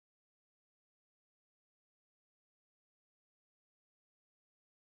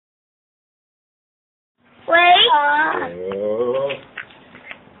Wait.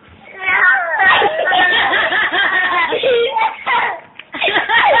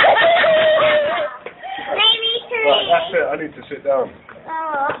 Maybe 3. Right, that's it. I need to sit down.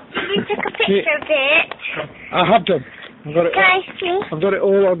 Oh, you took a picture of it. I have done. I've got it. Can I see? I've got it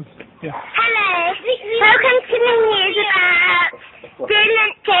all on. Yeah. Hello. Welcome to the news about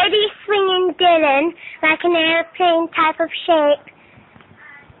Daddy swinging Dylan like an airplane type of shape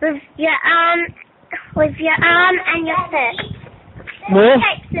with your arm and your foot. More?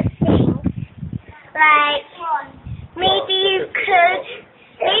 Types of things. Like maybe you could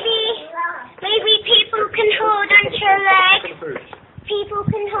maybe people can hold onto your legs. People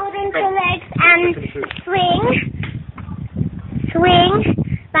can hold onto your legs and swing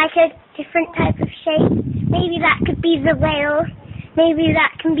like a different type of shape. Maybe that could be the whale. Maybe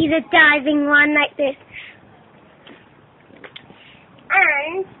that can be the diving one like this.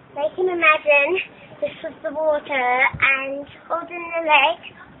 And they can imagine this was the water and holding the legs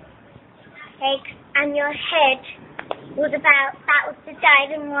and your head that was the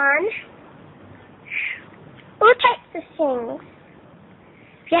diving one. All types of things.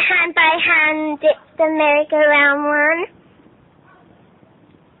 Your hand by hand, it's the merry-go-round one.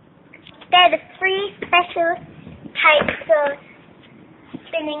 They're the 3 special types of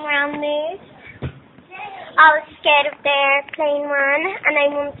spinning round moves. I was scared of the airplane one and I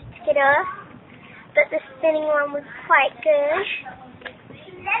wanted to get off, but the spinning one was quite good.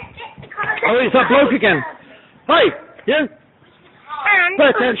 Oh, it's that bloke again. Hi, you. And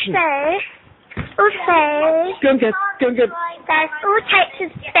Pay attention. Also, Go and get. there's all types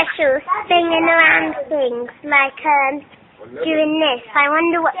of special spinning around things, like doing this. I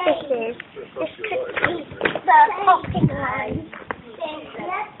wonder what this is. This could be the hopping one.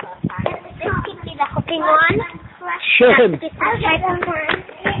 This could be the hopping one. Show him. This type of one.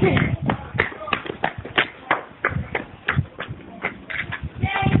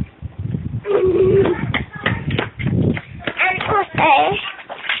 And also,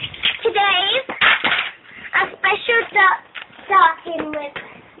 today's a special starting with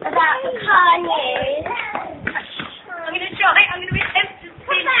about the car news. I'm going to attempt to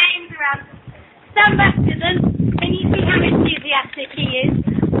spin names around. Stand back, Dylan. Can you see how enthusiastic he is?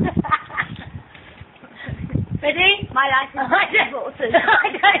 Ready? My life is water.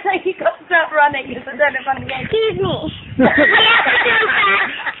 I don't think you've got to start running because I don't know if I'm going to get. Excuse me.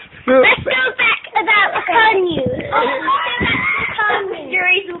 Let's go back about the car news.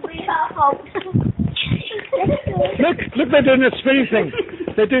 Juries will be our fault. Look, they're doing that spinning thing.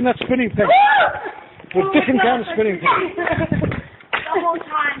 They're doing that spinning thing. With different kind of spinning thing. One more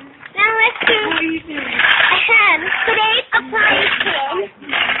time. Now let's do today's application.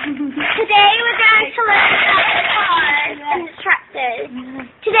 Today we're going to learn about the cars and the tractors.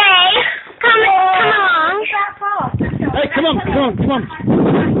 Today, come along. Hey, come on.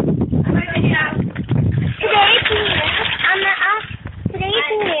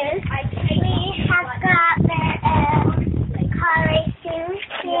 Today's news, we have got the car racing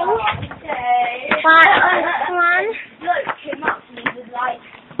thing.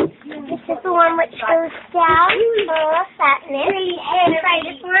 This is the one which goes down for fatness. Try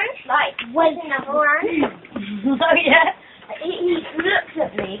this one. Was another one. Oh yeah. He looked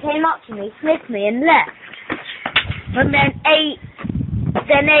at me, came up to me, sniffed me, and left. And then eight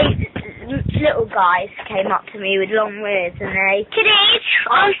little guys came up to me with long ears, and they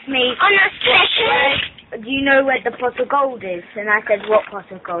asked me on a special. Do you know where the pot of gold is? And I said, what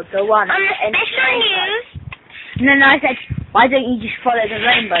pot of gold? The one. On the special news. And then I said, why don't you just follow the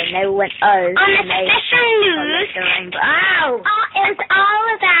rainbow? And they all went, oh. On the special news. The rainbow. Ow! It's all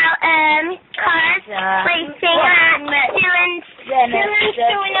about cars racing and Dylan's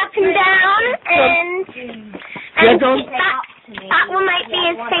going up and down, and that one might be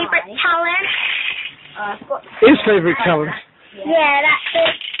his favourite talent. His favourite talent. Yeah, that's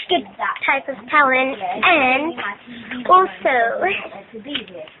a good type of talent. And also,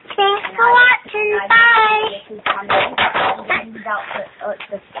 thanks for watching. Bye.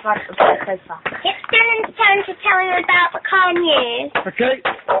 It's Dylan's turn to tell you about the car news. Okay.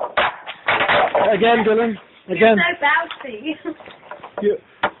 Again, Dylan. Again. You're so bouncy. You.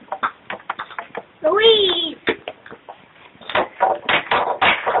 Louise.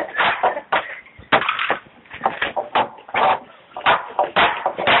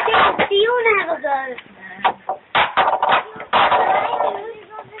 Do you want to have a go?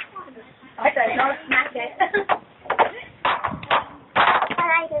 I don't know. Smack it.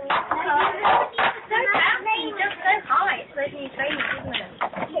 Just so high. It's like you training, isn't it?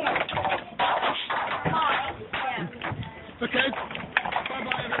 Okay.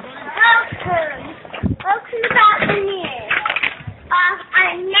 Bye-bye, everybody. Welcome.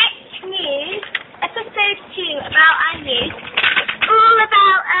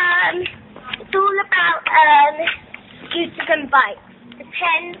 scooters and bikes.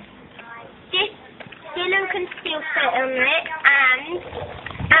 Depends. Dylan can still sit on it,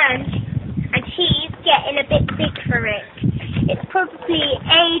 and he's getting a bit big for it. It's probably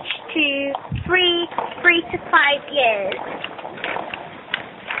aged to 3 to 5 years.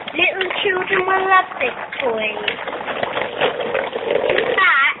 Little children will love this toy. In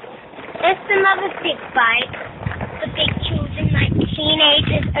fact, there's some other big bikes for big children, like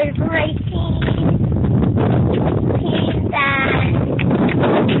teenagers over 18.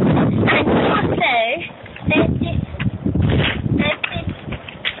 And also, there's this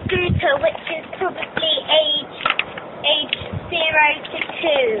scooter which is probably age 0 to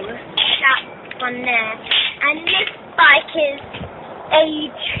 2. That one there. And this bike is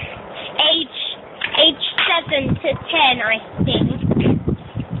age 7 to 10, I think.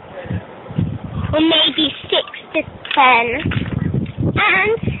 Or maybe 6 to 10.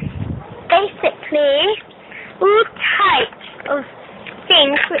 And basically, all types of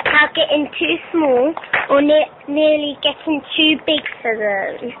things which are getting too small or nearly getting too big for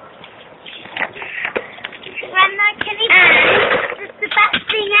them. Does the back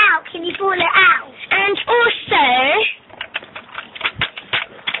thing out? Can you pull it out? And also,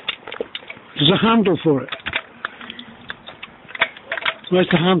 there's a handle for it. Where's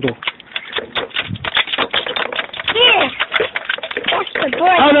the handle? yeah, that's the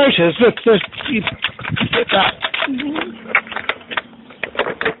boy. Oh, no, it is. Look, there's that.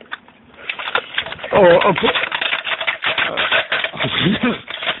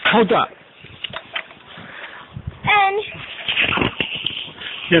 Hold that. And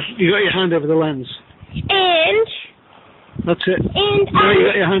You got your hand over the lens. That's it. And Now you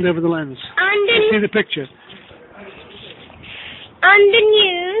got your hand over the lens. See the picture.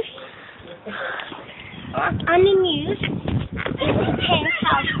 Underneath, it depends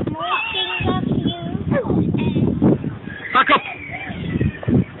how small things are for you. Back up.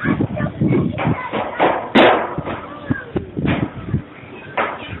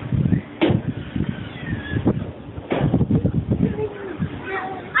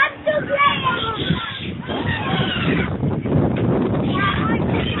 I'm still playing!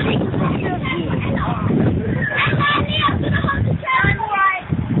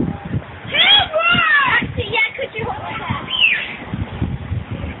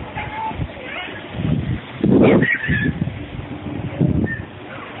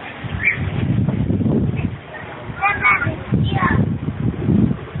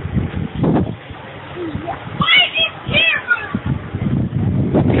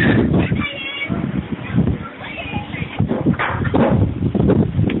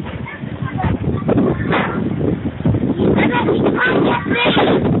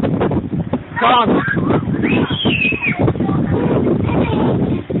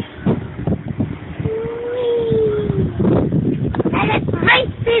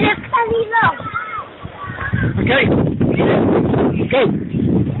 Okay. Go.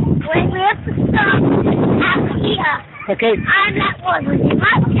 Wait, we have to start out here. Okay. And that one was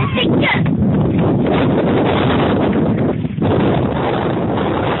about to picture.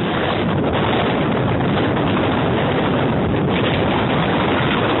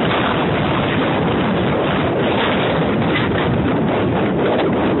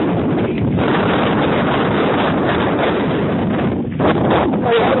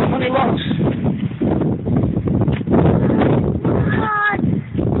 Oh, yeah, the funny rocks.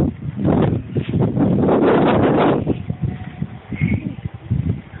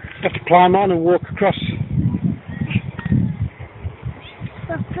 Have to climb on and walk across. It's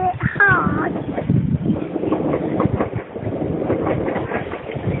a bit hard.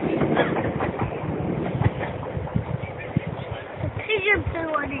 The pigeon flew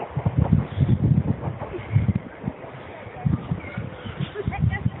on it.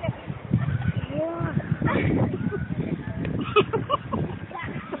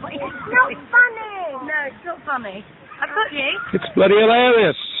 It's not funny. No, it's not funny. I've got you. It's bloody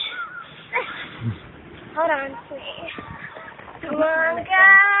hilarious. Hold on to me. Come on,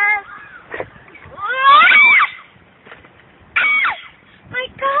 guys. My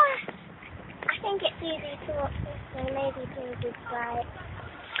God. I think it's easy to watch this way. Maybe do this right.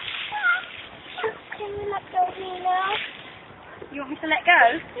 Can you let go of me now? You want me to let go?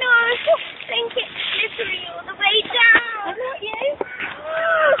 No, I think it's slippery all the way down. Not you.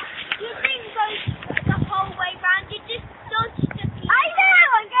 Your thing goes the whole way round. You just dodged the people. I know.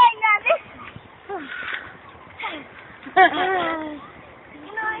 I'm going down this.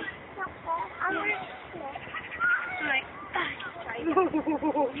 You know, it's not fair. I'm going to slip. Right.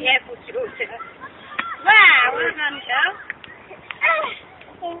 Careful, Georgia. Wow, well done, girl. I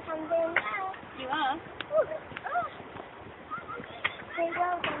think I'm doing well. You are. Oh.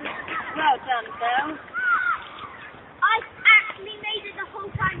 well done. Well done, Bill. I actually made it the whole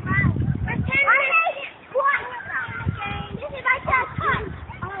time round. I made it twice round. This is my first time.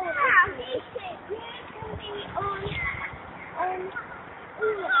 Oh, wow. You can be on.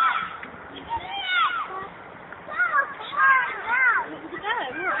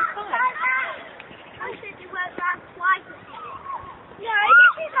 I said you went round twice. No,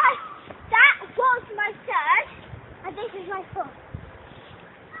 this is that was my third, and this is my fourth.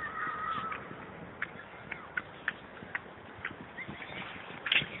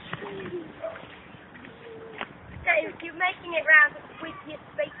 Dave, you're making it round with your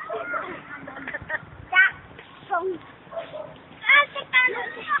speech. That's from.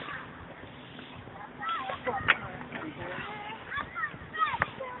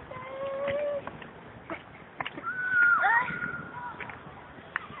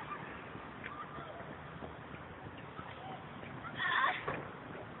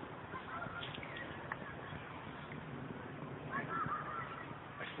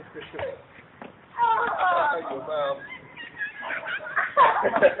 Your mouth.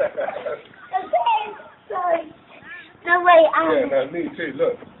 No way, Yeah, no, me too,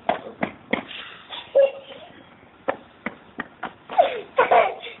 look.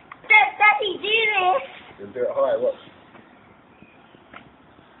 Daddy, do this. You do it high, watch.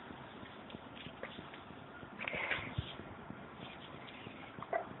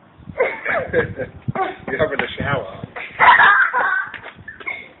 You're having a shower.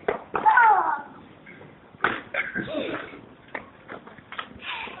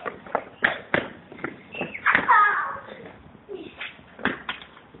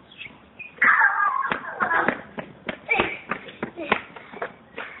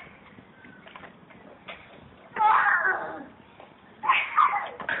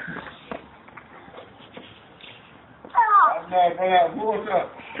 No, I've run out of water.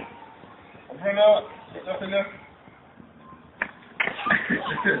 I've run out. Got nothing left.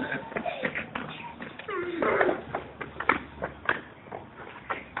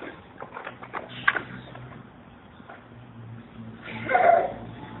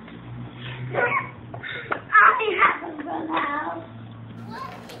 I haven't run out.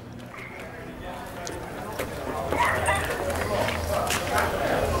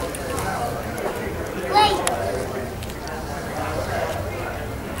 Wait.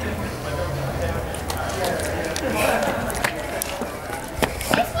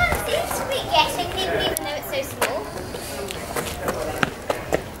 This one seems to be getting people even though it's so small.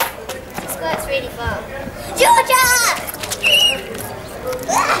 It squirts really far. Georgia!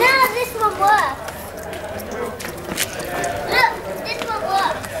 No, this one works. Look, this one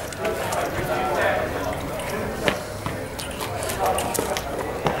works.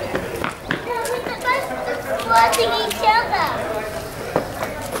 No, we're supposed to be squirting each other.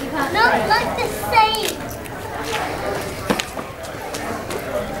 Not like the same.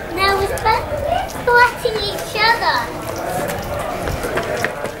 No, we're supposed to be squirting each other.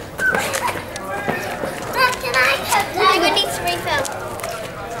 Can I have that? I'm going to need to refill.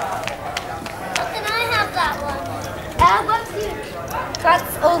 Can I have that one?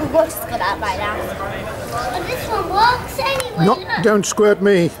 That's all the water's got out right now. And this one works anyway. Not, Look. don't squirt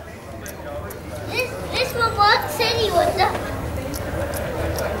me. This one works anyway. Look.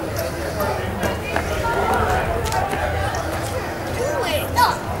 Do it.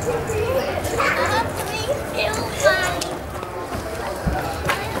 Stop. I have to refill mine.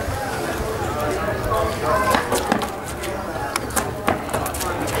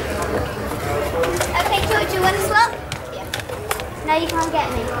 Okay, George, you want to swap? Yeah. No, you can't get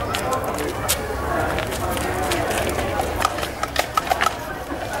me.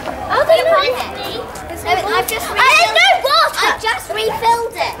 Oh, they can't missed me. No, I've just refilled no water! I've just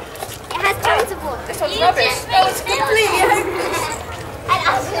refilled it. It has tons of water. This one's You rubbish. just Oh, it's refilled completely it. hopeless. And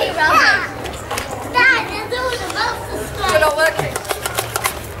utterly rubbish. Dad, there's all the boats to It's slide. not working.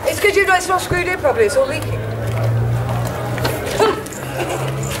 It's because it's not screwed in properly. It's all leaking.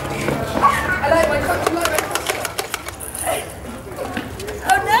 I like my coffee.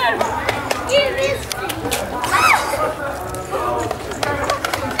 Oh no! You missed me.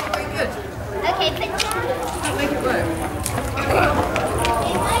 Okay, but Can't make it work.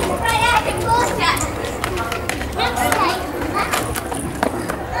 It's like right out of water. Okay.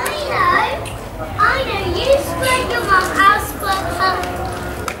 I know. You squirt your mum, I'll squirt her.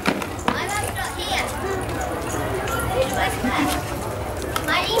 my mum's not here.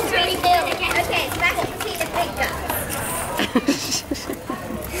 My knees really feel. Okay, it's back to see the big guns.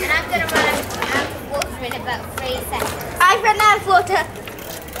 And I'm going to run out of water in about 3 seconds. I've run out of water.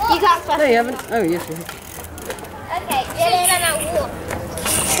 You can't No, you haven't. Oh, yes, you have. Okay, yeah, run out of water.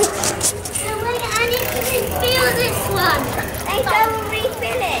 wait, I need to refill this one. Then go and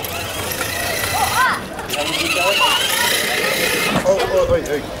refill it.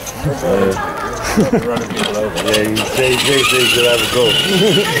 Running people over. Yeah, he's gonna have a go.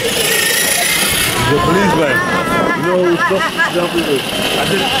 He's a policeman. No, stop jumping. I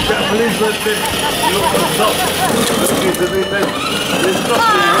said, that policeman said, you don't stop. They stopped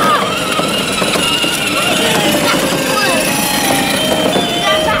you.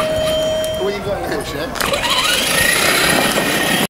 What you got in there, Chef?